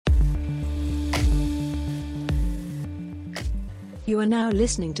You are now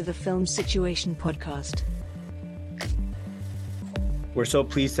listening to the Film Situation podcast. We're so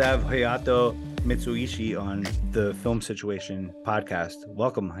pleased to have Hayato Mitsuishi on the Film Situation podcast.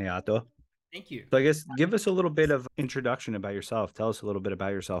 Welcome, Hayato. Thank you. So I guess give us a little bit of introduction about yourself. Tell us a little bit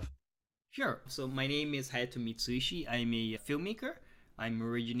about yourself. Sure. So my name is Hayato Mitsuishi. I'm a filmmaker. I'm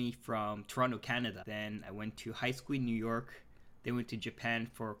originally from Toronto, Canada. Then I went to high school in New York. Then went to Japan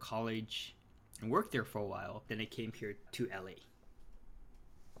for college and worked there for a while. Then I came here to LA.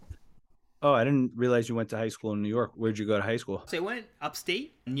 Oh, I didn't realize you went to high school in New York. Where'd you go to high school? So I went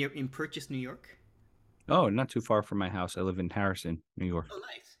upstate in Purchase, New York. Oh, not too far from my house. I live in Harrison, New York. Oh,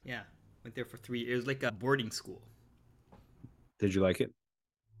 nice. Yeah. Went there for 3 years. It was like a boarding school. Did you like it?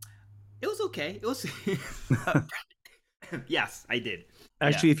 It was okay. It was... Yes, I did.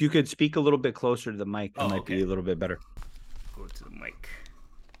 Actually, Yeah. if you could speak a little bit closer to the mic, it Oh, might be a little bit better. Go to the mic.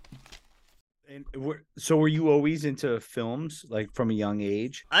 And so were you always into films, like from a young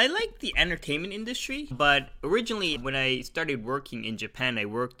age? I like the entertainment industry, but originally when I started working in Japan, I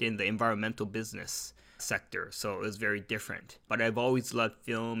worked in the environmental business sector, so it was very different. But I've always loved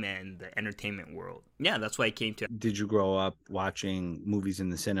film and the entertainment world. Yeah, that's why I came to. Did you grow up watching movies in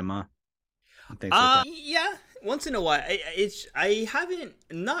the cinema? And things like that? Yeah, once in a while. I haven't,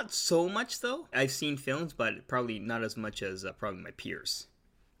 not so much though. I've seen films, but probably not as much as probably my peers.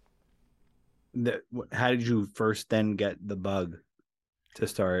 How did you first then get the bug to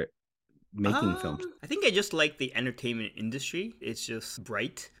start making films? I think I just like the entertainment industry. It's just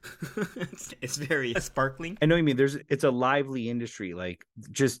bright. It's very sparkling. I know what you mean. It's a lively industry. Like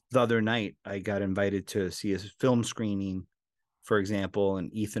just the other night, I got invited to see a film screening, for example, and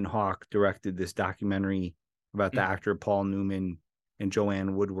Ethan Hawke directed this documentary about the actor Paul Newman and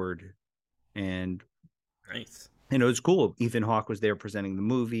Joanne Woodward. And Nice. it was cool. Ethan Hawke was there presenting the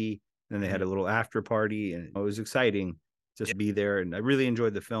movie. Then they had a little after party, and it was exciting just to be there. And I really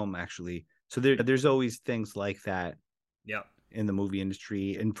enjoyed the film, actually. So there's always things like that in the movie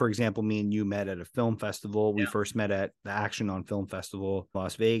industry. And for example, me and you met at a film festival. We first met at the Action on Film Festival,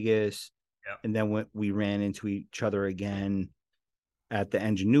 Las Vegas. And then we ran into each other again at the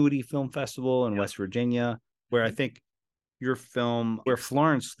Ingenuity Film Festival in West Virginia, where I think your film, Where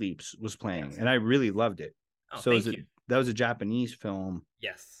Florence Sleeps, was playing. And I really loved it. Oh, so thank you. That was a Japanese film.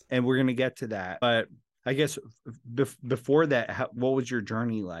 Yes. And we're going to get to that. But I guess before that, what was your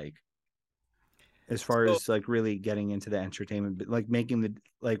journey like as far as like really getting into the entertainment, but like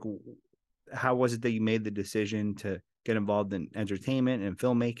how was it that you made the decision to get involved in entertainment and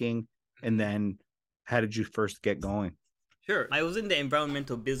filmmaking? And then how did you first get going? Sure. I was in the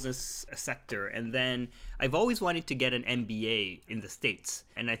environmental business sector, and then I've always wanted to get an MBA in the States.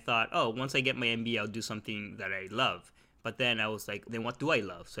 And I thought, once I get my MBA, I'll do something that I love. But then I was like, then what do I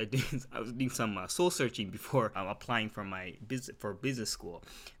love? So I was doing some soul searching before applying for my business school.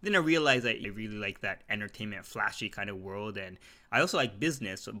 Then I realized that I really like that entertainment, flashy kind of world. And I also like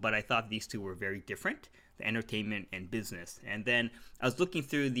business, but I thought these two were very different, the entertainment and business. And then I was looking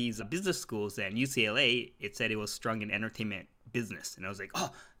through these business schools, and UCLA, it said it was strong in entertainment business. And I was like,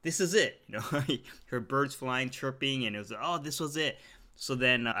 this is it. I heard birds flying, chirping, and it was this was it. So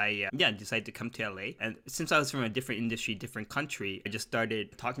then I decided to come to LA. And since I was from a different industry, different country, I just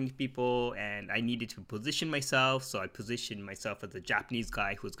started talking to people, and I needed to position myself. So I positioned myself as a Japanese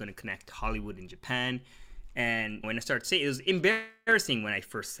guy who was going to connect Hollywood and Japan. And when I started saying it, was embarrassing when I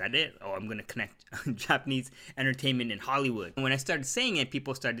first said it. I'm going to connect Japanese entertainment and Hollywood. And when I started saying it,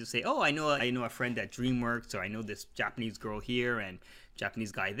 people started to say, I know a friend at DreamWorks, or I know this Japanese girl here and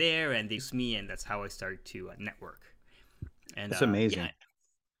Japanese guy there. And they used me, and that's how I started to network. And that's amazing.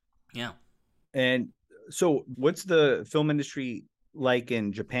 Yeah. And so what's the film industry like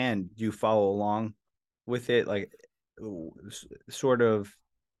in Japan? Do you follow along with it? Like sort of,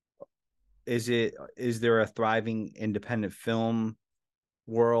 is there a thriving independent film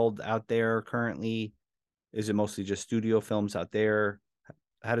world out there currently? Is it mostly just studio films out there?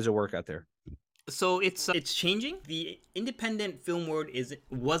 How does it work out there? So it's changing. The independent film world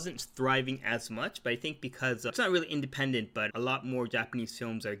wasn't thriving as much, but I think because it's not really independent, but a lot more Japanese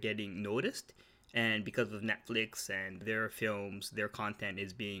films are getting noticed, and because of Netflix and their films, their content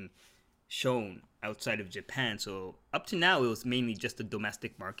is being shown outside of Japan. So up to now, it was mainly just the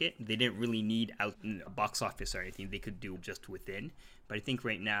domestic market. They didn't really need out in a box office or anything. They could do just within. But I think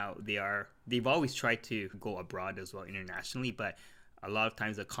right now they've always tried to go abroad as well internationally, but a lot of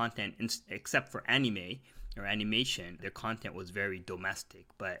times the content, except for anime or animation, their content was very domestic.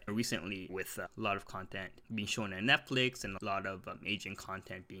 But recently, with a lot of content being shown on Netflix and a lot of Asian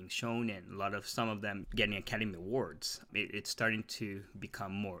content being shown, and some of them getting Academy Awards, it's starting to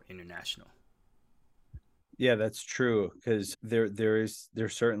become more international. Yeah, that's true, because there's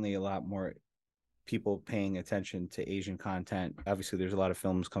certainly a lot more people paying attention to Asian content. Obviously, there's a lot of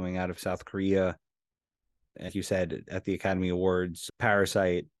films coming out of South Korea. Like you said, at the Academy Awards,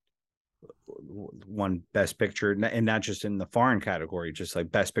 Parasite won Best Picture, and not just in the foreign category, just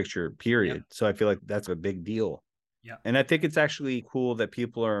like Best Picture, period. Yeah. So I feel like that's a big deal. Yeah. And I think it's actually cool that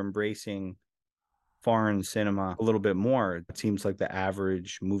people are embracing foreign cinema a little bit more. It seems like the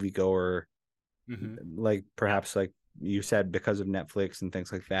average moviegoer, like perhaps like you said, because of Netflix and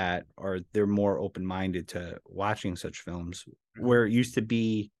things like that, or they're more open-minded to watching such films. Where it used to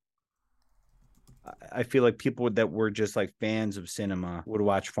be, I feel like people that were just like fans of cinema would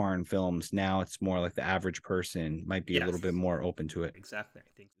watch foreign films. Now it's more like the average person might be a little bit more open to it. Exactly, I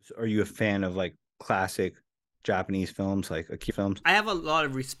think. So are you a fan of like classic Japanese films, like Akira films? I have a lot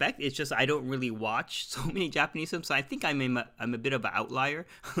of respect. It's just I don't really watch so many Japanese films. So I think I'm a bit of an outlier.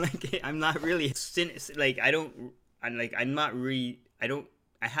 Like I'm not really like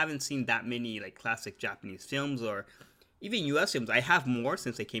I haven't seen that many like classic Japanese films or even US films. I have more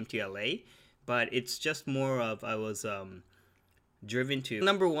since I came to LA, but it's just more of I was driven to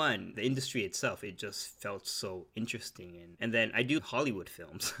number one, the industry itself. It just felt so interesting, and then I do Hollywood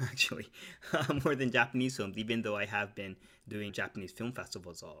films actually more than Japanese films, even though I have been doing Japanese film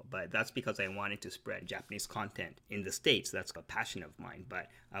festivals all, but that's because I wanted to spread Japanese content in the States. That's a passion of mine, but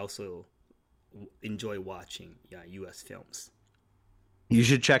I also enjoy watching US films. You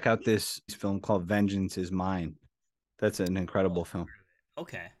should check out this film called Vengeance is Mine. That's an incredible film.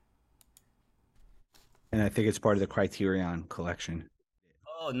 Okay. And I think it's part of the Criterion collection.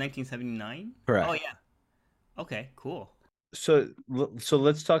 Oh, 1979? Correct. Oh, yeah. Okay, cool. So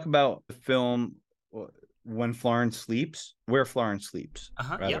let's talk about the film When Florence Sleeps, Where Florence Sleeps.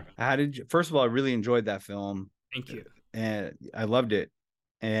 Yeah. How did you, first of all, I really enjoyed that film. Thank you. And I loved it.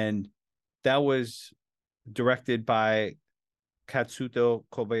 And that was directed by Katsuto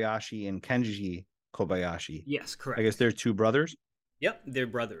Kobayashi and Kenji Kobayashi. Yes, correct. I guess they're two brothers. Yep, they're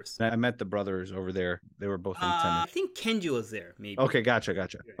brothers. I met the brothers over there. They were both in attendance. I think Kenji was there, maybe. Okay,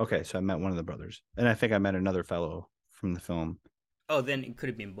 gotcha. Okay, so I met one of the brothers. And I think I met another fellow from the film. Oh, then it could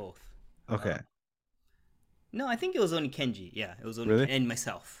have been both. Okay. No, I think it was only Kenji. Yeah, it was only Really? and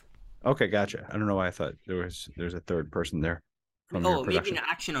myself. Okay, gotcha. I don't know why I thought there's a third person there from your maybe production. an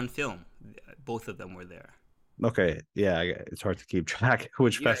Action on Film. Both of them were there. Okay, yeah, it's hard to keep track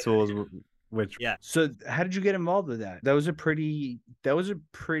which festivals which. Yeah. So how did you get involved with that? That was a pretty I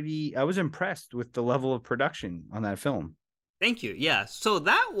was impressed with the level of production on that film. Thank you. Yeah. So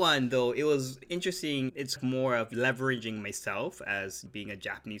that one, though, it was interesting. It's more of leveraging myself as being a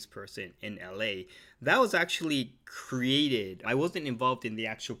Japanese person in LA. That was actually created. I wasn't involved in the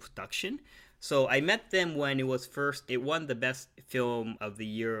actual production. So I met them when it was first. It won the best film of the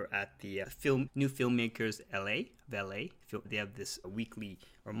year at the New Filmmakers LA. They have this weekly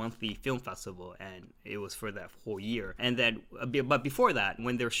or monthly film festival, and it was for that whole year. And then, but before that,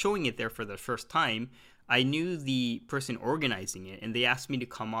 when they're showing it there for the first time, I knew the person organizing it, and they asked me to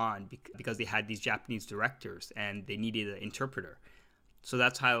come on because they had these Japanese directors and they needed an interpreter. So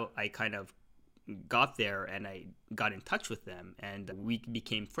that's how I kind of got there, and I got in touch with them, and we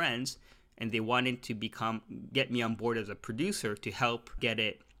became friends. And they wanted to get me on board as a producer to help get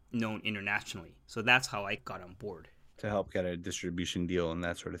it known internationally. So that's how I got on board. To help get a distribution deal and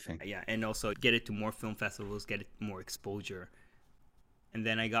that sort of thing. Yeah, and also get it to more film festivals, get it more exposure. And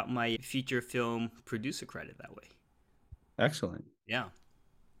then I got my feature film producer credit that way. Excellent. Yeah.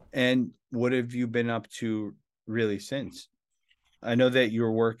 And what have you been up to really since? I know that you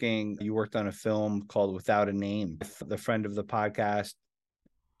worked on a film called Without a Name. The friend of the podcast,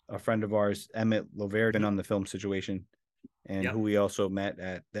 a friend of ours, Emmett Lovert, been on the Film Situation, and who we also met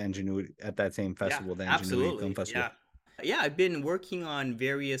at the Ingenuity, at that same festival, the Ingenuity Film Festival. Yeah, I've been working on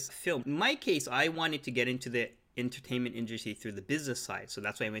various films. In my case, I wanted to get into the entertainment industry through the business side. So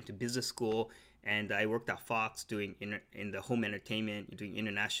that's why I went to business school, and I worked at Fox doing in the home entertainment, doing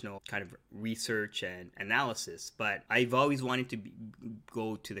international kind of research and analysis. But I've always wanted to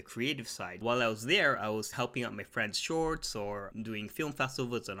go to the creative side. While I was there, I was helping out my friends' shorts or doing film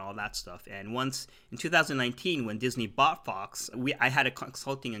festivals and all that stuff. And once in 2019, when Disney bought Fox, I had a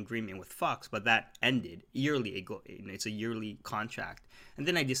consulting agreement with Fox, but that ended yearly. It's a yearly contract. And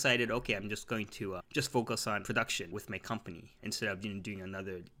then I decided, okay, I'm just going to just focus on production with my company instead of doing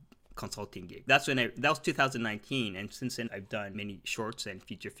another consulting gig. That was 2019, and since then I've done many shorts and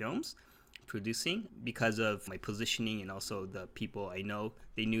feature films producing because of my positioning, and also the people I know.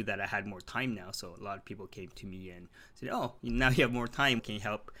 They knew that I had more time now, so a lot of people came to me and said, oh, now you have more time, can you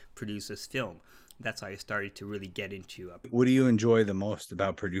help produce this film? That's how I started to really get into What do you enjoy the most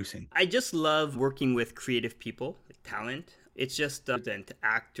about producing? I just love working with creative people, like talent. It's just the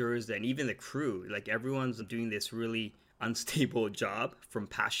actors and even the crew. Like everyone's doing this really unstable job from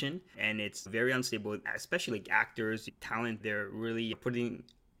passion, and it's very unstable, especially like actors, talent. They're really putting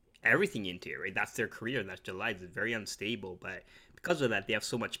everything into it, right? That's their career, that's their lives. It's very unstable, but because of that, they have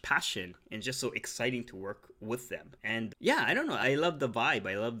so much passion and it's just so exciting to work with them. And yeah, I don't know. I love the vibe.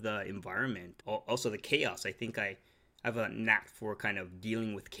 I love the environment. Also the chaos. I think I have a knack for kind of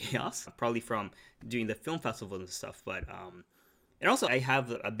dealing with chaos, probably from doing the film festival and stuff. But and also I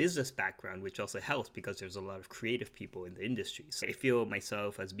have a business background, which also helps because there's a lot of creative people in the industry. So I feel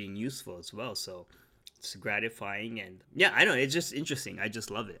myself as being useful as well. So it's gratifying, and yeah, I don't know. It's just interesting. I just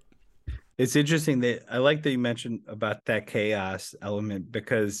love it. It's interesting that I like that you mentioned about that chaos element,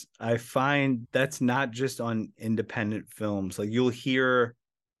 because I find that's not just on independent films. Like you'll hear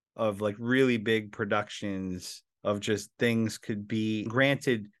of like really big productions of just things could be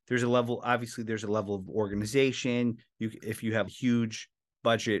granted. There's a level, obviously there's a level of organization. If you have a huge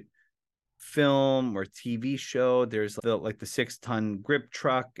budget film or TV show, there's like the 6-ton grip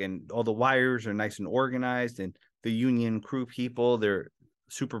truck and all the wires are nice and organized, and the union crew people, they're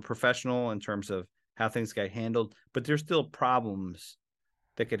super professional in terms of how things get handled, but there's still problems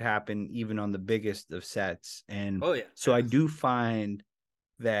that could happen even on the biggest of sets. And so I do find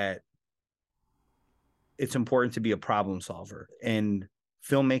that it's important to be a problem solver, and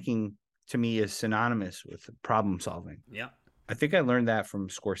filmmaking to me is synonymous with problem solving. Yeah. I think I learned that from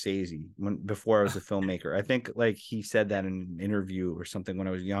Scorsese before I was a filmmaker. I think like he said that in an interview or something when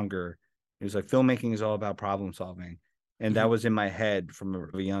I was younger. He was like, filmmaking is all about problem solving. And that was in my head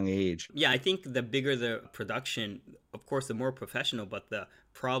from a young age. Yeah, I think the bigger the production, of course, the more professional, but the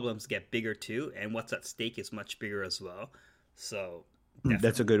problems get bigger too. And what's at stake is much bigger as well. So definitely.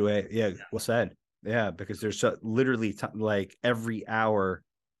 That's a good way. Yeah, well said. Yeah, because there's literally like every hour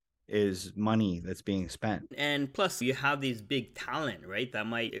is money that's being spent. And plus you have these big talent, right? That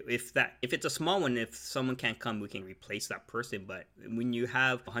might, if it's a small one, if someone can't come, we can replace that person. But when you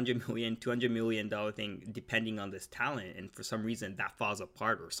have $100 million, $200 million thing, depending on this talent, and for some reason that falls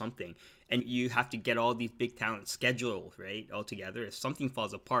apart or something, and you have to get all these big talents scheduled, right, all together, if something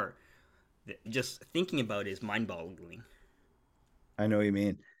falls apart, just thinking about it is mind-boggling. I know what you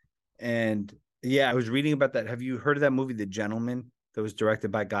mean. And yeah, I was reading about that. Have you heard of that movie, The Gentleman, that was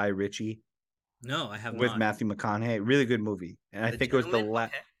directed by Guy Ritchie? No, I have with not. Matthew McConaughey. Really good movie. And I think it was the last.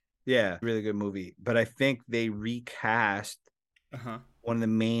 Okay. Yeah, really good movie. But I think they recast one of the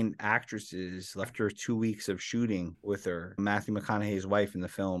main actresses after 2 weeks of shooting with her, Matthew McConaughey's wife in the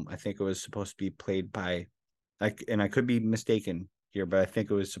film. I think it was supposed to be played by, like, and I could be mistaken here, but I think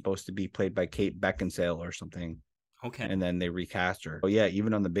it was supposed to be played by Kate Beckinsale or something. Okay. And then they recast her. Oh yeah,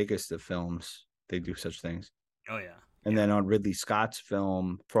 even on the biggest of films, they do such things. Oh yeah. And then on Ridley Scott's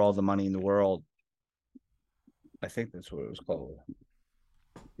film, For All the Money in the World, I think that's what it was called.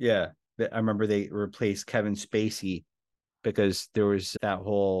 Yeah. I remember they replaced Kevin Spacey because there was that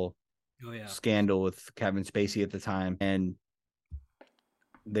whole scandal with Kevin Spacey at the time. And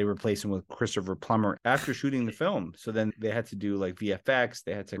they replaced him with Christopher Plummer after shooting the film. So then they had to do like VFX.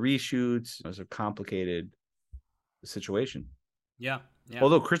 They had to reshoots. It was a complicated situation. Yeah. Yeah.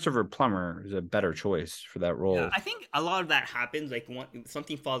 Although Christopher Plummer is a better choice for that role. Yeah, I think a lot of that happens. Like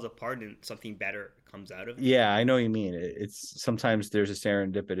something falls apart and something better comes out of it. Yeah, I know what you mean. It's sometimes there's a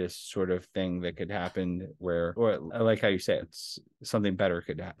serendipitous sort of thing that could happen where, or I like how you say it, it's something better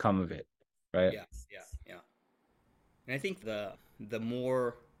could come of it, right? Yeah, yeah, yeah. And I think the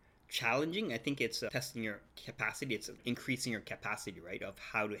more challenging, I think it's testing your capacity. It's increasing your capacity, right, of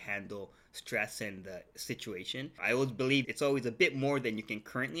how to handle stress and the situation. I always believe it's always a bit more than you can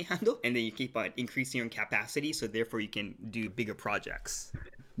currently handle, and then you keep on increasing your capacity, so therefore you can do bigger projects.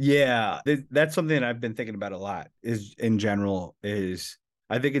 Yeah, that's something that I've been thinking about a lot. Is in general is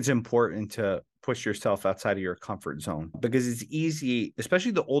I think it's important to push yourself outside of your comfort zone, because it's easy,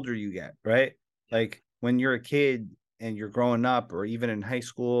 especially the older you get, right? Like when you're a kid and you're growing up, or even in high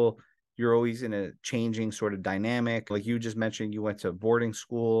school, you're always in a changing sort of dynamic. Like you just mentioned, you went to boarding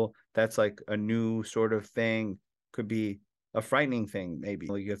school. That's like a new sort of thing. Could be a frightening thing, maybe.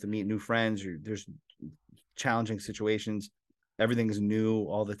 Like you have to meet new friends, or there's challenging situations. Everything is new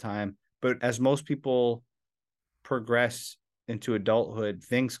all the time. But as most people progress into adulthood,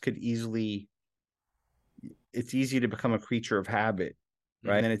 things could easily, it's easy to become a creature of habit,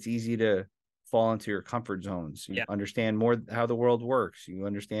 right? Mm-hmm. And it's easy to fall into your comfort zones. You understand more how the world works. You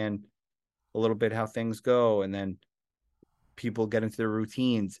understand a little bit how things go, and then people get into their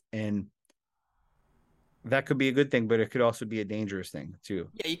routines. And that could be a good thing, but it could also be a dangerous thing too.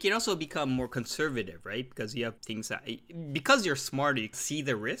 Yeah, you can also become more conservative, right? Because you have things that, because you're smarter, you see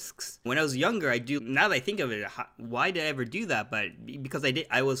the risks. When I was younger, now that I think of it, why did I ever do that? But because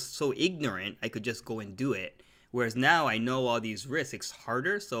I was so ignorant, I could just go and do it. Whereas now I know all these risks, it's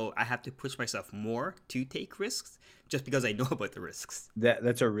harder. So I have to push myself more to take risks just because I know about the risks.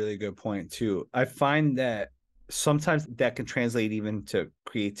 That's a really good point too. I find that sometimes that can translate even to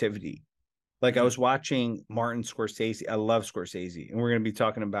creativity. Like I was watching Martin Scorsese. I love Scorsese, and we're going to be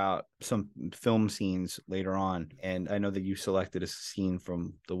talking about some film scenes later on. And I know that you selected a scene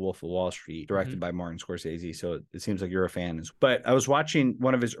from The Wolf of Wall Street, directed by Martin Scorsese. So it seems like you're a fan. But I was watching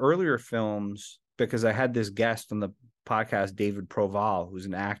one of his earlier films because I had this guest on the podcast, David Proval, who's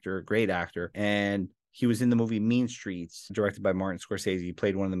an actor, great actor. And he was in the movie Mean Streets, directed by Martin Scorsese. He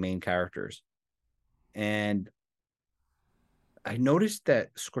played one of the main characters. And I noticed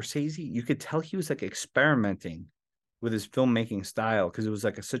that Scorsese, you could tell he was like experimenting with his filmmaking style because it was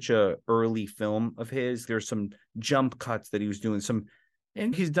like such a early film of his. There's some jump cuts that he was doing,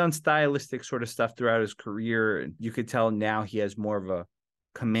 and he's done stylistic sort of stuff throughout his career. And you could tell now he has more of a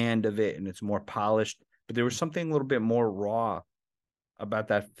command of it and it's more polished. But there was something a little bit more raw about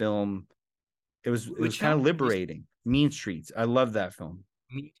that film. It was kind of liberating. Mean Streets. I love that film.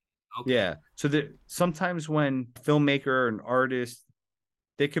 Okay. Yeah. So sometimes when a filmmaker or an artist,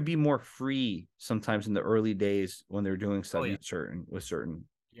 they could be more free sometimes in the early days when they're doing stuff with certain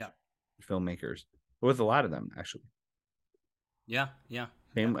filmmakers, with a lot of them actually. Yeah.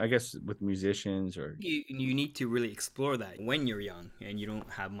 Same, I guess, with musicians or you need to really explore that when you're young and you don't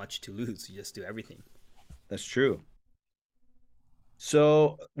have much to lose. You just do everything. That's true.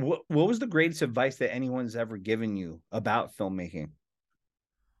 So what was the greatest advice that anyone's ever given you about filmmaking?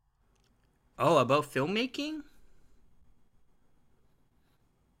 Oh, about filmmaking?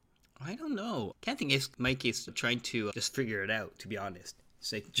 I don't know. Can't think it's my case trying to just figure it out, to be honest.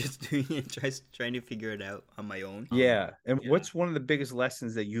 It's like just doing it, trying to figure it out on my own. Yeah. And what's one of the biggest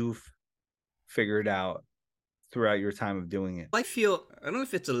lessons that you've figured out throughout your time of doing it? I don't know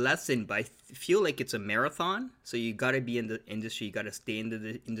if it's a lesson, but I feel like it's a marathon. So you got to be in the industry. You got to stay in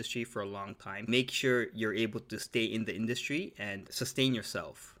the industry for a long time. Make sure you're able to stay in the industry and sustain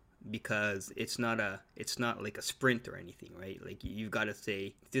yourself. Because it's not like a sprint or anything, right? Like you've got to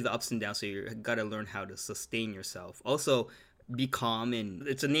stay through the ups and downs, so you've got to learn how to sustain yourself. Also, be calm, and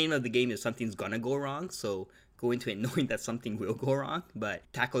it's the name of the game that something's gonna go wrong. So go into it knowing that something will go wrong, but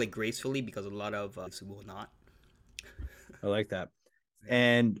tackle it gracefully because a lot of us will not. I like that.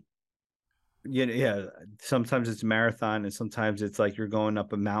 And sometimes it's a marathon, and sometimes it's like you're going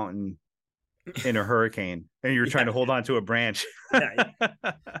up a mountain in a hurricane and you're trying to hold on to a branch.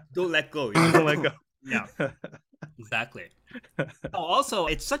 Don't let go. Don't let go. Yeah, exactly. Also,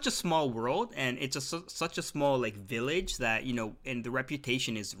 it's such a small world, and it's such a small like village that, and the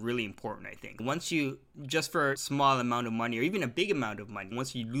reputation is really important. I think once you, just for a small amount of money or even a big amount of money,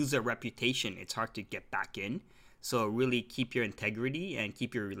 once you lose that reputation, it's hard to get back in. So really keep your integrity and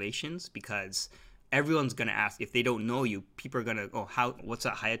keep your relations, because everyone's going to ask. If they don't know you, people are going to, what's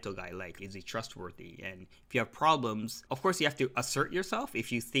that Hayato guy like? Is he trustworthy? And if you have problems, of course you have to assert yourself if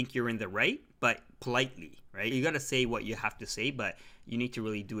you think you're in the right, but politely, right? You got to say what you have to say, but you need to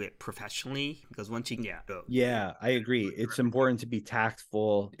really do it professionally, because once you go. Yeah, I agree. It's important to be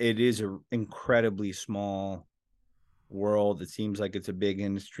tactful. It is an incredibly small world. It seems like it's a big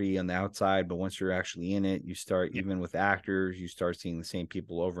industry on the outside, but once you're actually in it, you start, even with actors, you start seeing the same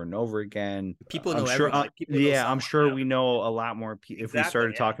people over and over again. People know I'm sure we know a lot more if we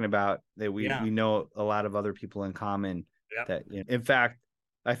started talking about that. We know a lot of other people in common. That in fact,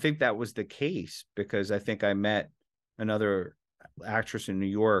 I think that was the case, because I think I met another actress in New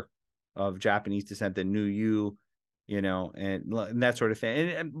York of Japanese descent that knew you, and that sort of thing.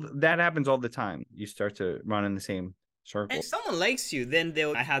 And that happens all the time. You start to run in the same circle. And someone likes you, then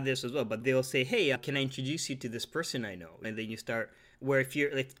I have this as well, but they'll say, hey, can I introduce you to this person I know? And then you start, where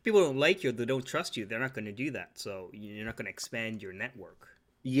if people don't like you or they don't trust you, they're not going to do that. So you're not going to expand your network.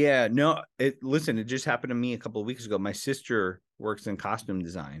 Yeah, no, listen, it just happened to me a couple of weeks ago. My sister works in costume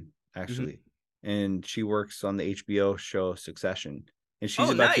design, actually, and she works on the HBO show Succession. And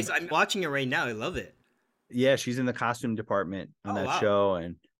she's nice. I'm watching it right now. I love it. Yeah, she's in the costume department on that show,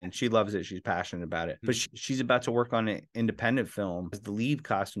 and she loves it. She's passionate about it. But she's about to work on an independent film as the lead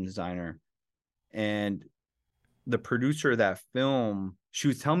costume designer. And the producer of that film, she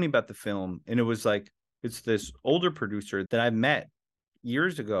was telling me about the film, and it was like, it's this older producer that I met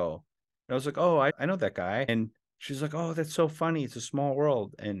years ago. And I was like, oh, I know that guy. And she's like, oh, that's so funny. It's a small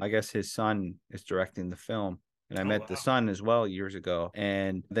world. And I guess his son is directing the film. And I met the son as well years ago.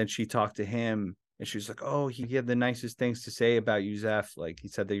 And then she talked to him. And she was like, oh, he had the nicest things to say about you, Zeph. Like, he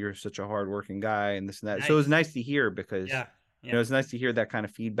said that you're such a hardworking guy and this and that. Nice. So it was nice to hear because, Yeah. you know, it's nice to hear that kind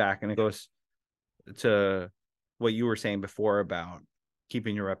of feedback. And it goes to what you were saying before about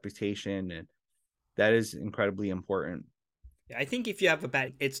keeping your reputation. And that is incredibly important. Yeah, I think if you have a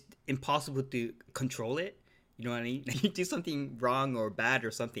bad, it's impossible to control it. You know what I mean? You do something wrong or bad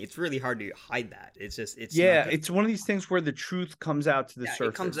or something, it's really hard to hide that. It's just, it's it's one of these things where the truth comes out to the surface,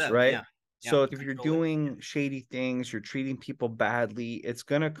 it comes out, right? yeah. So if you're doing shady things, you're treating people badly, it's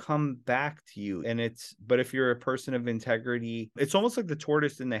going to come back to you. But if you're a person of integrity, it's almost like the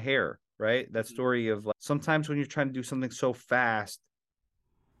tortoise and the hare, right? That story of like, sometimes when you're trying to do something so fast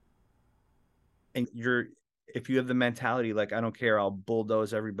and if you have the mentality, like, I don't care, I'll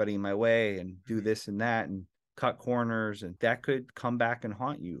bulldoze everybody in my way and do this and that and cut corners, and that could come back and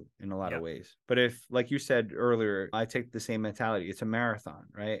haunt you in a lot of ways. But if, like you said earlier, I take the same mentality, it's a marathon,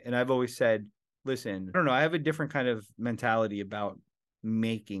 right? And I've always said, listen, I don't know, I have a different kind of mentality about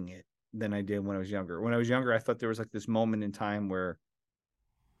making it than I did when I was younger. When I was younger, I thought there was like this moment in time where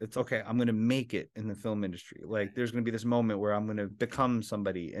it's okay, I'm going to make it in the film industry. Like, there's going to be this moment where I'm going to become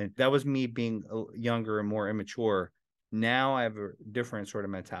somebody. And that was me being younger and more immature. Now I have a different sort of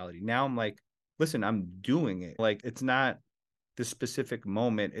mentality. Now I'm like, listen, I'm doing it. Like, it's not the specific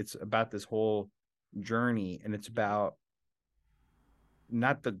moment. It's about this whole journey. And it's about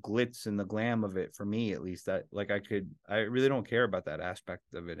not the glitz and the glam of it, for me, at least. That, like, I really don't care about that aspect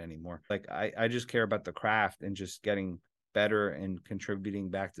of it anymore. Like, I just care about the craft and just getting better and contributing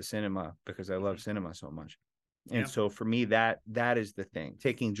back to cinema because I love cinema so much. And so for me, that is the thing,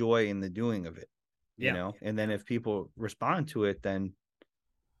 taking joy in the doing of it, you know. And then if people respond to it, then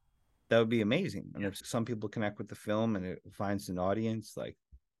that would be amazing. And if some people connect with the film and it finds an audience, like,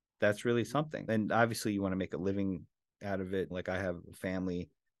 that's really something. And obviously you want to make a living out of it. Like, I have a family,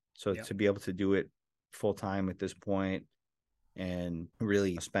 so to be able to do it full time at this point and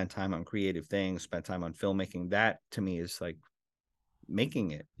really spend time on creative things, spend time on filmmaking, that to me is like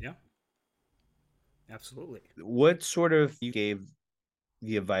making it. Yeah, absolutely. What sort of you gave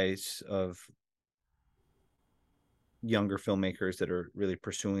the advice of younger filmmakers that are really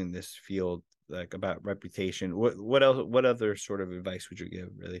pursuing this field, like, about reputation? What else, what other sort of advice would you give,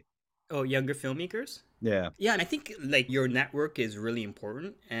 really? Oh, younger filmmakers? Yeah. Yeah, and I think like your network is really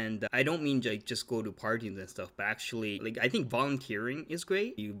important. And I don't mean like just go to parties and stuff, but actually, like, I think volunteering is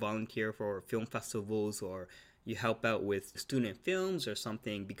great. You volunteer for film festivals or you help out with student films or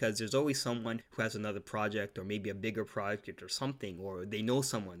something, because there's always someone who has another project or maybe a bigger project or something, or they know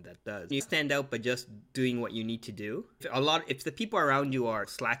someone that does. You stand out by just doing what you need to do. If the people around you are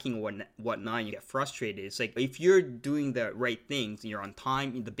slacking or whatnot, you get frustrated. It's like, if you're doing the right things, you're on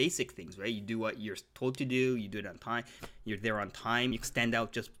time, the basic things, right? You do what you're told to do, you do it on time, you're there on time, you stand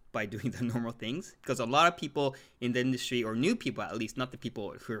out just by doing the normal things. Because a lot of people in the industry, or new people at least, not the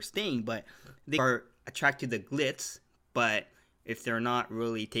people who are staying, but they are attracted to the glitz, but if they're not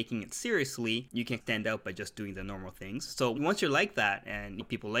really taking it seriously, you can stand out by just doing the normal things. So once you're like that and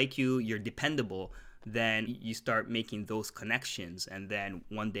people like you, you're dependable, then you start making those connections, and then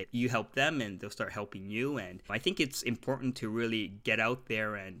one day you help them and they'll start helping you. And I think it's important to really get out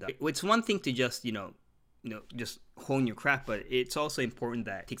there, and it's one thing to just just hone your craft, but it's also important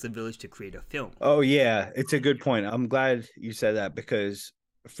that it takes a village to create a film. Oh yeah, it's a good point. I'm glad you said that, because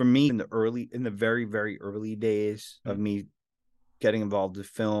for me, in the very, very early days of me getting involved with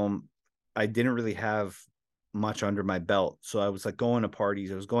film, I didn't really have much under my belt. So I was like going to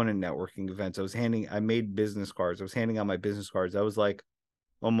parties, I was going to networking events, I made business cards, I was handing out my business cards. I was like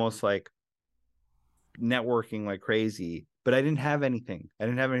almost like networking like crazy, but I didn't have anything. I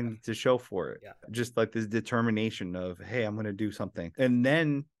didn't have anything to show for it. Just like this determination of, hey, I'm going to do something. And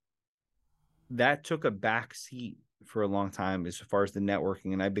then that took a back seat for a long time as far as the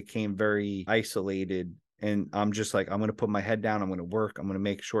networking, and I became very isolated. And I'm just like, I'm going to put my head down, I'm going to work, I'm going to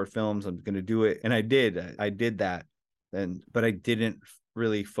make short films, I'm going to do it. And I did that. But I didn't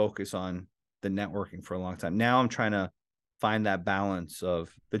really focus on the networking for a long time. Now I'm trying to find that balance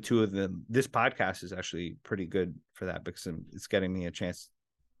of the two of them. This podcast is actually pretty good for that, because it's getting me a chance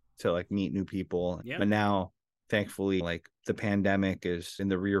to like meet new people. But now, thankfully, like, the pandemic is in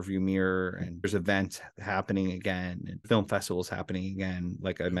the rearview mirror and there's events happening again and film festivals happening again.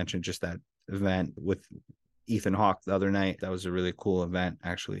 Like I mentioned, just that event with Ethan Hawke the other night, that was a really cool event,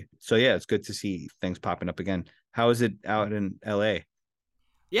 actually. So yeah, it's good to see things popping up again. How is it out in LA?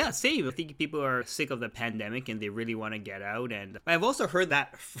 Yeah, same. I think people are sick of the pandemic and they really want to get out. And I've also heard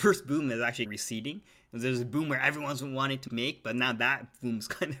that first boom is actually receding. There's a boom where everyone's wanting to make, but now that boom's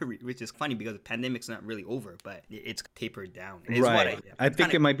kind of, which is funny because the pandemic's not really over, but it's tapered down. It's right. I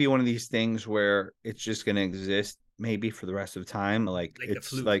think it might be one of these things where it's just going to exist maybe for the rest of time. Like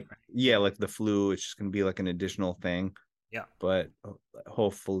it's the flu, like, right? yeah, like the flu. It's just going to be like an additional thing. Yeah. But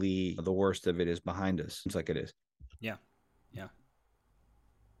hopefully the worst of it is behind us. Seems like it is. Yeah. Yeah.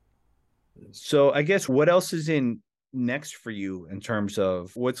 So I guess what else is in next for you in terms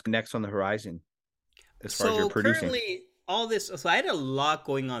of what's next on the horizon as far as your producing? Currently, all this, so I had a lot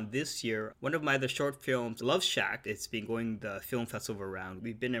going on this year. One of my other short films, Love Shack, it's been going the film festival around.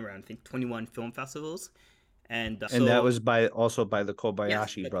 We've been around, I think, 21 film festivals. And that was also by the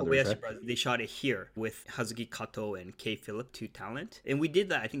Kobayashi brothers, right? Brothers. They shot it here with Hazuki Kato and Kay Phillip, two talent. And we did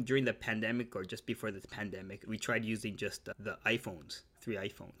that, I think, during the pandemic or just before the pandemic. We tried using just the iPhones, 3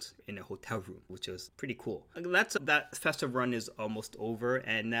 iPhones in a hotel room, which was pretty cool. That festive run is almost over.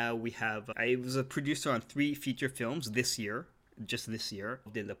 And now I was a producer on 3 feature films this year. Just this year,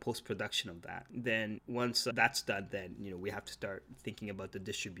 did the post-production of that. Then once that's done, then we have to start thinking about the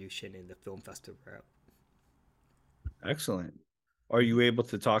distribution in the film festival route. Excellent. Are you able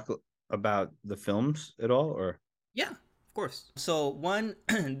to talk about the films at all, or? Yeah, of course. So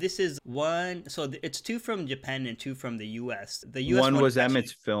it's 2 from Japan and 2 from the US. The US one was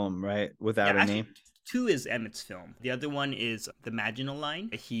Emmett's film, right? Without a name. 2 is Emmett's film. The other one is The Maginot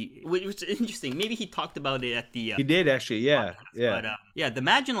Line. Which is interesting. Maybe he talked about it at the. He did actually, yeah, podcast, but, The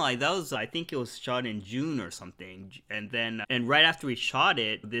Maginot Line. That was, I think, it was shot in June or something, and right after we shot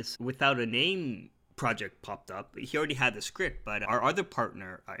it, this Without a Name project popped up. He already had the script, but our other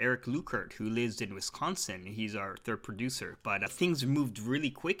partner, Eric Lukert, who lives in Wisconsin, he's our 3rd producer. But things moved really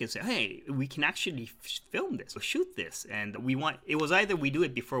quick and said, "Hey, we can actually film this, or shoot this." And it was either we do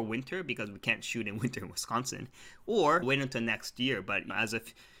it before winter because we can't shoot in winter in Wisconsin, or wait until next year. But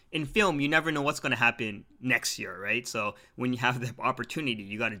in film, you never know what's going to happen next year, right? So when you have the opportunity,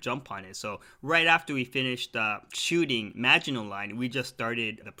 you got to jump on it. So right after we finished shooting Maginot Line, we just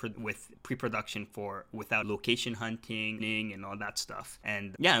started with pre-production without location hunting and all that stuff.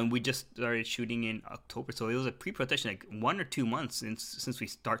 And we just started shooting in October. So it was a pre-production, like 1 or 2 months since we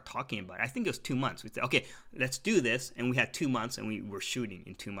start talking about it. I think it was 2 months. We said, okay, let's do this. And we had 2 months and we were shooting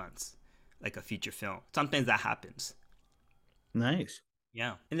in 2 months, like a feature film. Sometimes that happens. Nice.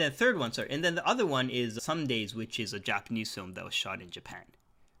 Yeah. And then the other one is Some Days, which is a Japanese film that was shot in Japan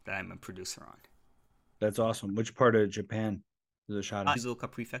that I'm a producer on. That's awesome. Which part of Japan is it shot in? Shizuoka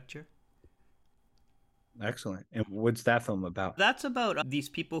Prefecture. Excellent. And what's that film about? That's about these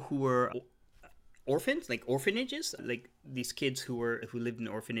people who were orphans, like orphanages, like these kids who lived in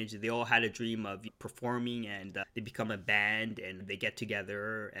orphanage. They all had a dream of performing, and they become a band, and they get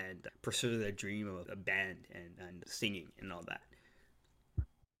together and pursue their dream of a band and singing and all that.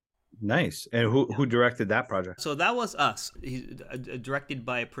 Nice. And who directed that project? So that was us. He's directed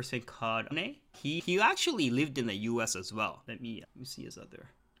by a person called Ne. He actually lived in the U.S. as well. Let me see his other.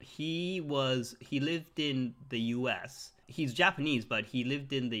 He lived in the U.S. He's Japanese, but he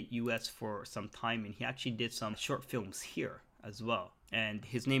lived in the U.S. for some time, and he actually did some short films here as well. And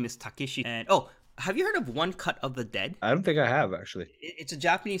his name is Takeshi. And have you heard of One Cut of the Dead? I don't think I have, actually. It's a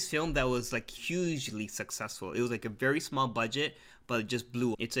Japanese film that was like hugely successful. It was like a very small budget, but it just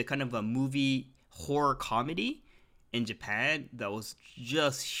blew. It's a kind of a movie horror comedy in Japan that was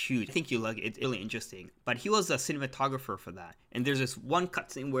just huge. I think you like it. It's really interesting. But he was a cinematographer for that. And there's this one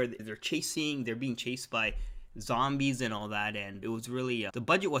cutscene where they're being chased by zombies and all that. And it was really, the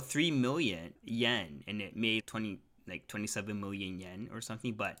budget was 3 million yen, and it made 27 million yen or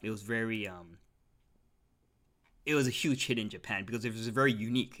something. But it was very, it was a huge hit in Japan because it was very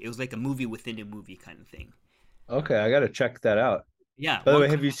unique. It was like a movie within a movie kind of thing. Okay, I got to check that out. Yeah. By the way,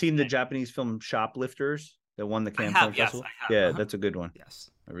 have you seen the Japanese film Shoplifters that won the Cannes Film Festival? I have. Yeah, that's a good one.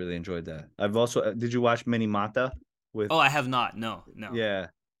 Yes. I really enjoyed that. I've also, did you watch Minamata? Oh, I have not. No. Yeah,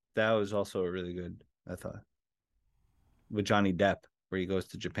 that was also really good, I thought. With Johnny Depp, where he goes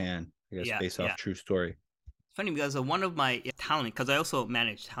to Japan, I guess, based off true story. Funny because one of my talent, because I also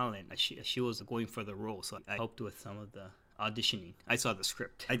manage talent, she was going for the role, so I helped with some of the auditioning. I saw the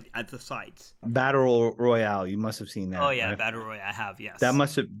script at the sides. Battle Royale, you must have seen that. Oh yeah, right? Battle Royale, I have. Yes. That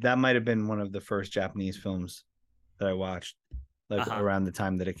might have been one of the first Japanese films that I watched, around the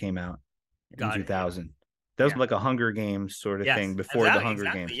time that it came out in 2000. That was like a Hunger Games sort of thing before the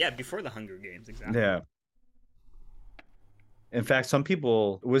Hunger Games. Yeah, before the Hunger Games, exactly. Yeah. In fact,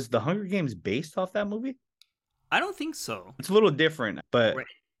 was the Hunger Games based off that movie? I don't think so. It's a little different, but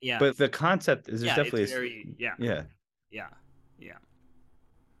yeah. But the concept is definitely it's very, yeah.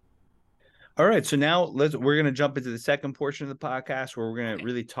 All right, so now we're gonna jump into the second portion of the podcast where we're gonna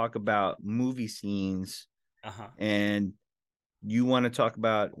really talk about movie scenes. And you want to talk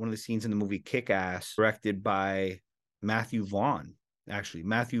about one of the scenes in the movie Kick-Ass, directed by Matthew Vaughn. Actually,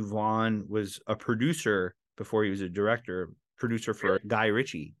 Matthew Vaughn was a producer before he was a director, producer for Guy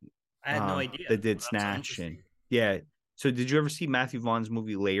Ritchie. I had no idea. That did Snatch. And yeah. So did you ever see Matthew Vaughn's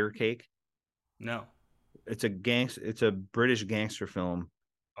movie Layer Cake? No. It's a British gangster film.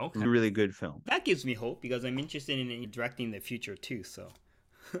 Okay. Really good film. That gives me hope because I'm interested in directing the future too. So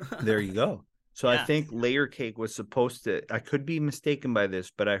there you go. So I think Layer Cake was supposed to, I could be mistaken by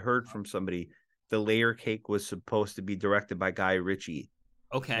this, but I heard from somebody the Layer Cake was supposed to be directed by Guy Ritchie.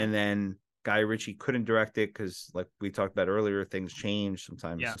 Okay. And then Guy Ritchie couldn't direct it because, like we talked about earlier, things change.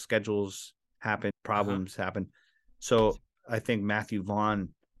 Sometimes schedules happen, problems happen. So I think Matthew Vaughn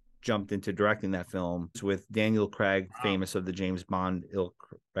jumped into directing that film with Daniel Craig, famous of the James Bond ilk,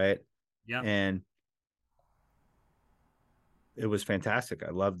 right? Yeah. And it was fantastic.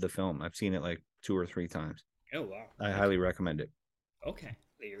 I loved the film. I've seen it like 2 or 3 times. Oh, wow. I highly recommend it. Okay.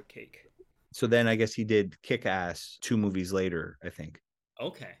 Layer Cake. So then I guess he did Kick-Ass 2 movies later, I think.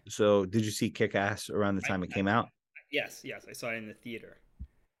 Okay. So did you see Kick-Ass around the time it came out? Yes. I saw it in the theater.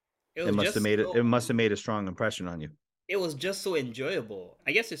 It must have made a strong impression on you. It was just so enjoyable.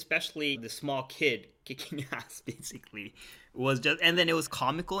 I guess especially the small kid kicking ass basically was just, and then it was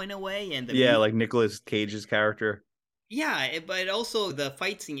comical in a way. And like Nicolas Cage's character. Yeah, but also the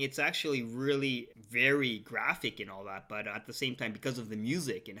fight scene, it's actually really very graphic and all that. But at the same time, because of the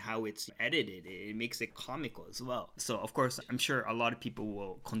music and how it's edited, it makes it comical as well. So, of course, I'm sure a lot of people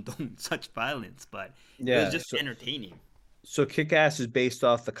will condone such violence, but it was just entertaining. So Kick-Ass is based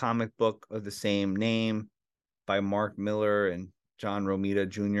off the comic book of the same name by Mark Miller and John Romita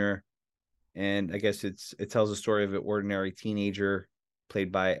Jr. And I guess it tells a story of an ordinary teenager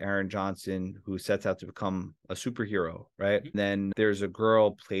played by Aaron Johnson who sets out to become a superhero, right? Mm-hmm. Then there's a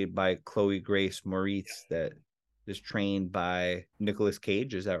girl played by Chloe Grace Moretz that is trained by Nicolas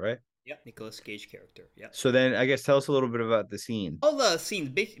Cage. Is that right? Yeah, Nicolas Cage character. Yeah. So then I guess tell us a little bit about the scene. All the scenes,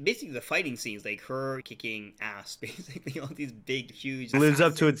 basically the fighting scenes, like her kicking ass, basically all these big, huge. Lives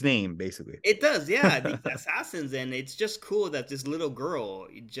up to its name, basically. It does, yeah. The assassins, and it's just cool that this little girl,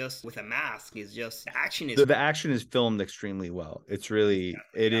 just with a mask, is just action is. The action is filmed extremely well. It's really,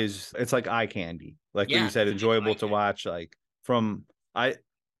 it's like eye candy. Like what you said, enjoyable to watch. Like I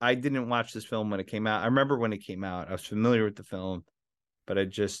didn't watch this film when it came out. I remember when it came out. I was familiar with the film, but I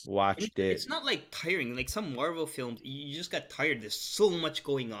just watched it. It's not like tiring. Like some Marvel films, you just got tired. There's so much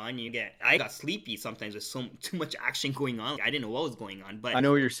going on. I got sleepy sometimes with too much action going on. I didn't know what was going on. But I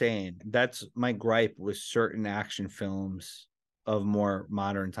know what you're saying. That's my gripe with certain action films of more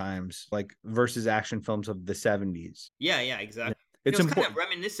modern times, like versus action films of the 70s. Yeah, exactly. It's kind of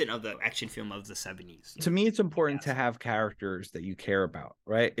reminiscent of the action film of the 70s. To me, it's important to have characters that you care about,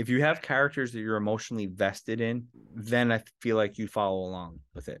 right? If you have characters that you're emotionally vested in, then I feel like you follow along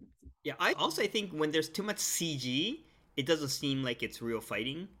with it. Yeah, I think when there's too much CG, it doesn't seem like it's real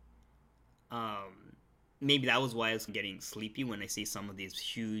fighting. Maybe that was why I was getting sleepy when I see some of these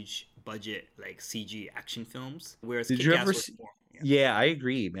huge budget like CG action films. Whereas did you ever see? Yeah, I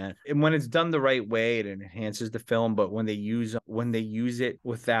agree, man. And when it's done the right way, it enhances the film. But when they use it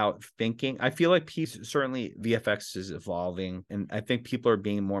without thinking, I feel like certainly VFX is evolving, and I think people are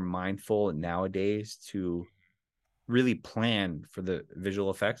being more mindful nowadays to really plan for the visual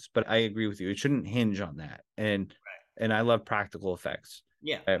effects. But I agree with you; it shouldn't hinge on that. And I love practical effects.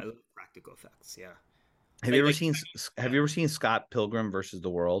 Yeah, I love practical effects. Yeah. Have you ever seen Scott Pilgrim versus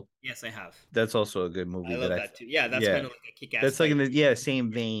the World? Yes, I have. That's also a good movie. I love that too. Yeah, that's kind of like a Kick-Ass. That's like in the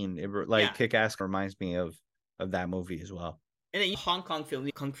same vein. Kick-Ass reminds me of that movie as well. And then Hong Kong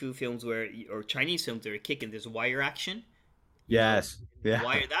films, kung fu films or Chinese films that are kicking. There's wire action. Yes,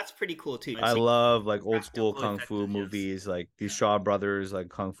 wire. That's pretty cool too. I love like old school kung fu movies, like these Shaw Brothers, like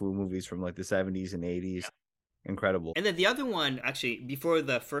kung fu movies from like the 70s and 80s. Yeah. Incredible. And then the other one, actually, before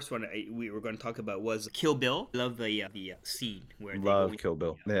the first one we were going to talk about was Kill Bill. I love the scene where Kill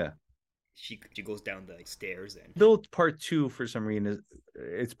Bill. Yeah. She goes down the stairs and Bill Part 2 for some reason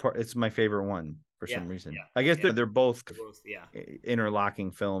it's my favorite one for some reason. Yeah. I guess they're both interlocking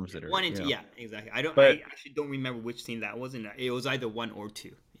films that are 1 and 2. Yeah, exactly. I actually don't remember which scene that was. It was either 1 or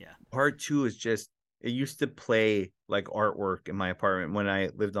 2. Yeah. Part 2 is just, it used to play like artwork in my apartment when I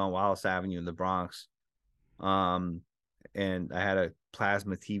lived on Wallace Avenue in the Bronx. And I had a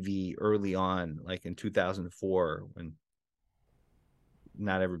plasma TV early on, like in 2004, when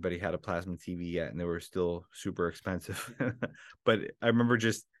not everybody had a plasma TV yet, and they were still super expensive. But I remember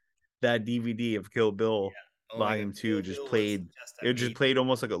just that DVD of Kill Bill Oh my Volume God, 2 Kill just Bill was played. just It just amazing. played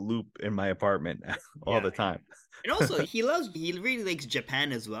almost like a loop in my apartment all Yeah. the time. And also, he really likes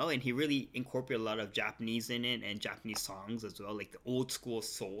Japan as well, and he really incorporated a lot of Japanese in it and Japanese songs as well, like the old school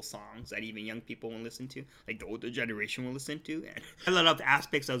soul songs that even young people will listen to, like the older generation will listen to. And a lot of the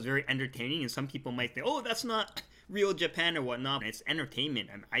aspects that was very entertaining, and some people might think, oh, that's not real Japan or whatnot. It's entertainment,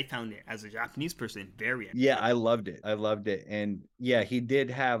 and I found it as a Japanese person very Yeah, I loved it. And yeah, he did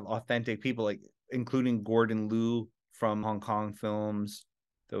have authentic people, like including Gordon Liu from Hong Kong films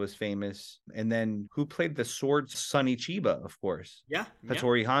that was famous. And then who played the sword? Sonny Chiba, of course. yeah,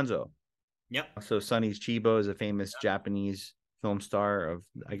 Hattori Hanzo. yep. So Sonny Chiba is a famous Japanese film star of,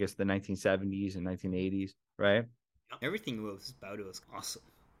 I guess, the 1970s and 1980s, right? Everything was about it was awesome.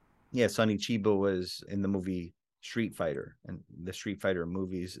 Yeah, Sonny Chiba was in the movie Street Fighter and the Street Fighter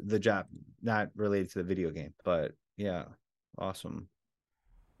movies, not related to the video game, but yeah, awesome.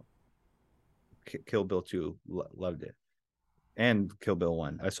 Kill Bill 2, loved it. And Kill Bill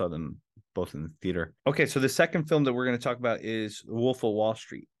 1. I saw them both in the theater. Okay, so the second film that we're going to talk about is Wolf of Wall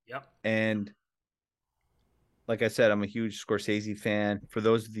Street. Yep. And like I said, I'm a huge Scorsese fan. For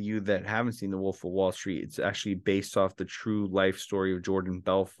those of you that haven't seen The Wolf of Wall Street, it's actually based off the true life story of Jordan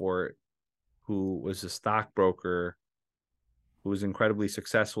Belfort, who was a stockbroker who was incredibly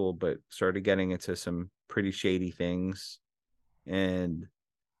successful, but started getting into some pretty shady things. And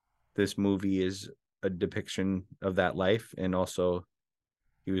this movie is a depiction of that life. And also,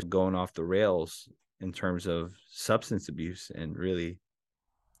 he was going off the rails in terms of substance abuse and really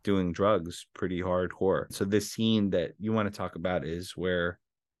doing drugs pretty hardcore. So this scene that you want to talk about is where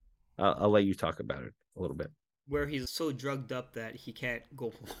I'll let you talk about it a little bit. Where he's so drugged up that he can't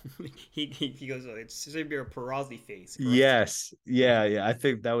go home. he goes, oh, it's severe Perazzi face. Correct? Yes. Yeah. I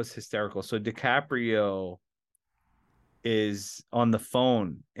think that was hysterical. So DiCaprio is on the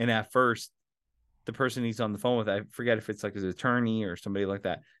phone, and at first, the person he's on the phone with, I forget if it's like his attorney or somebody like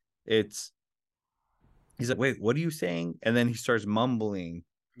that. He's like, wait, what are you saying? And then he starts mumbling.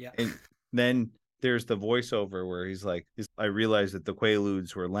 Yeah. And then there's the voiceover where he's like, I realized that the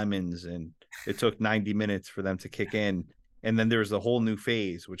Quaaludes were lemons and it took 90 minutes for them to kick in. And then there's a whole new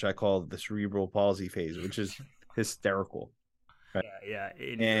phase, which I call the cerebral palsy phase, which is hysterical. Right? Yeah.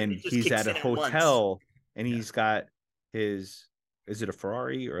 And he's at a hotel and he's got is it a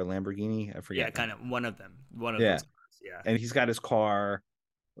Ferrari or a Lamborghini? I forget. Yeah, kind of one of them. One of yeah. those cars. Yeah. And he's got his car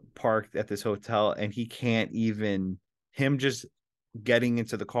parked at this hotel and he can't even, him just getting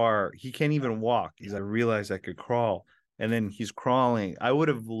into the car, he can't even walk. He's like, I realized I could crawl. And then he's crawling. I would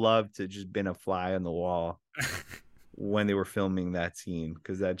have loved to just been a fly on the wall when they were filming that scene,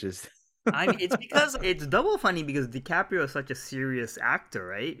 because that just I mean, it's because it's double funny because DiCaprio is such a serious actor,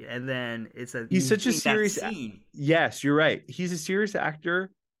 right? And then he's such a serious scene. Yes, you're right. He's a serious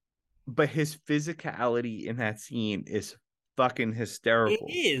actor, but his physicality in that scene is fucking hysterical.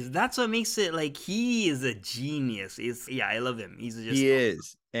 It is. That's what makes it like he is a genius. I love him. He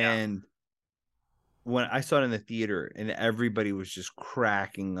is. And when I saw it in the theater and everybody was just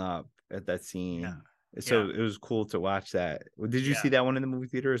cracking up at that scene. Yeah. So it was cool to watch that. Did you see that one in the movie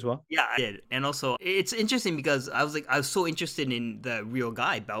theater as well? Yeah, I did. And also, it's interesting because I was so interested in the real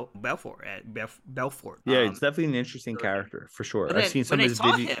guy, Belfort. Yeah, it's definitely an interesting character for sure. I've seen some of his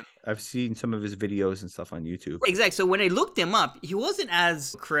videos. I've seen some of his videos and stuff on YouTube. Exactly. So when I looked him up, he wasn't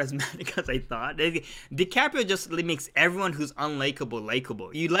as charismatic as I thought. DiCaprio just makes everyone who's unlikable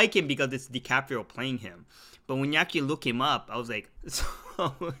likable. You like him because it's DiCaprio playing him. But when you actually look him up, I was like, it's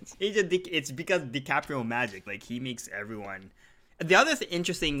because DiCaprio magic. Like, he makes everyone. The other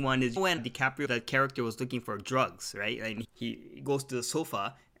interesting one is when DiCaprio, the character, was looking for drugs, right? And he goes to the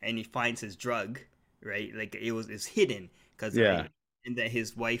sofa and he finds his drug, right? Like, it's hidden because and that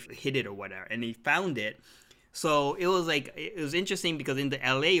his wife hid it or whatever, and he found it. So it was interesting because in the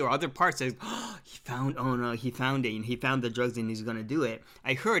LA or other parts, he found it and he found the drugs and he's gonna do it.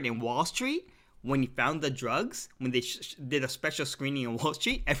 I heard in Wall Street, when he found the drugs, when they did a special screening on Wall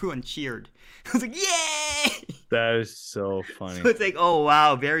Street, everyone cheered. I was like, yay! That is so funny. So it's like, oh,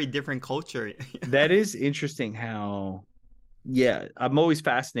 wow, very different culture. That is interesting how, I'm always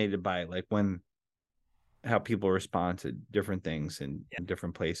fascinated by like how people respond to different things in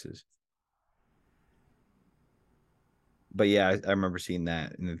different places. But I remember seeing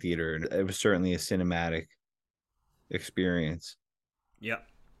that in the theater, and it was certainly a cinematic experience. Yeah.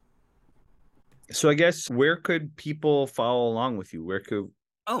 So I guess where could people follow along with you?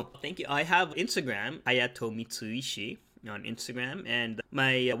 Oh, thank you. I have Instagram, Hayato Mitsuishi on Instagram, and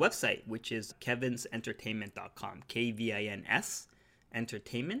my website, which is kevinsentertainment.com, KVINS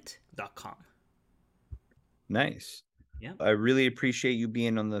entertainment.com. Nice. Yeah. I really appreciate you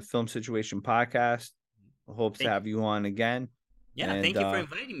being on the Film Situation podcast. Hopes to have you on again. Yeah, and, thank you for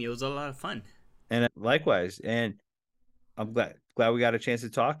inviting me. It was a lot of fun. And likewise, and I'm glad we got a chance to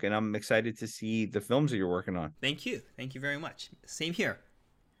talk, and I'm excited to see the films that you're working on. Thank you very much. Same here.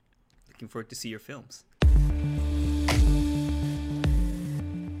 Looking forward to see your films.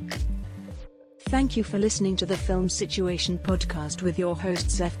 Thank you for listening to the Film Situation podcast with your host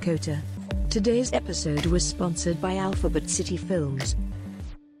Zef Kota. Today's episode was sponsored by Alphabet City Films.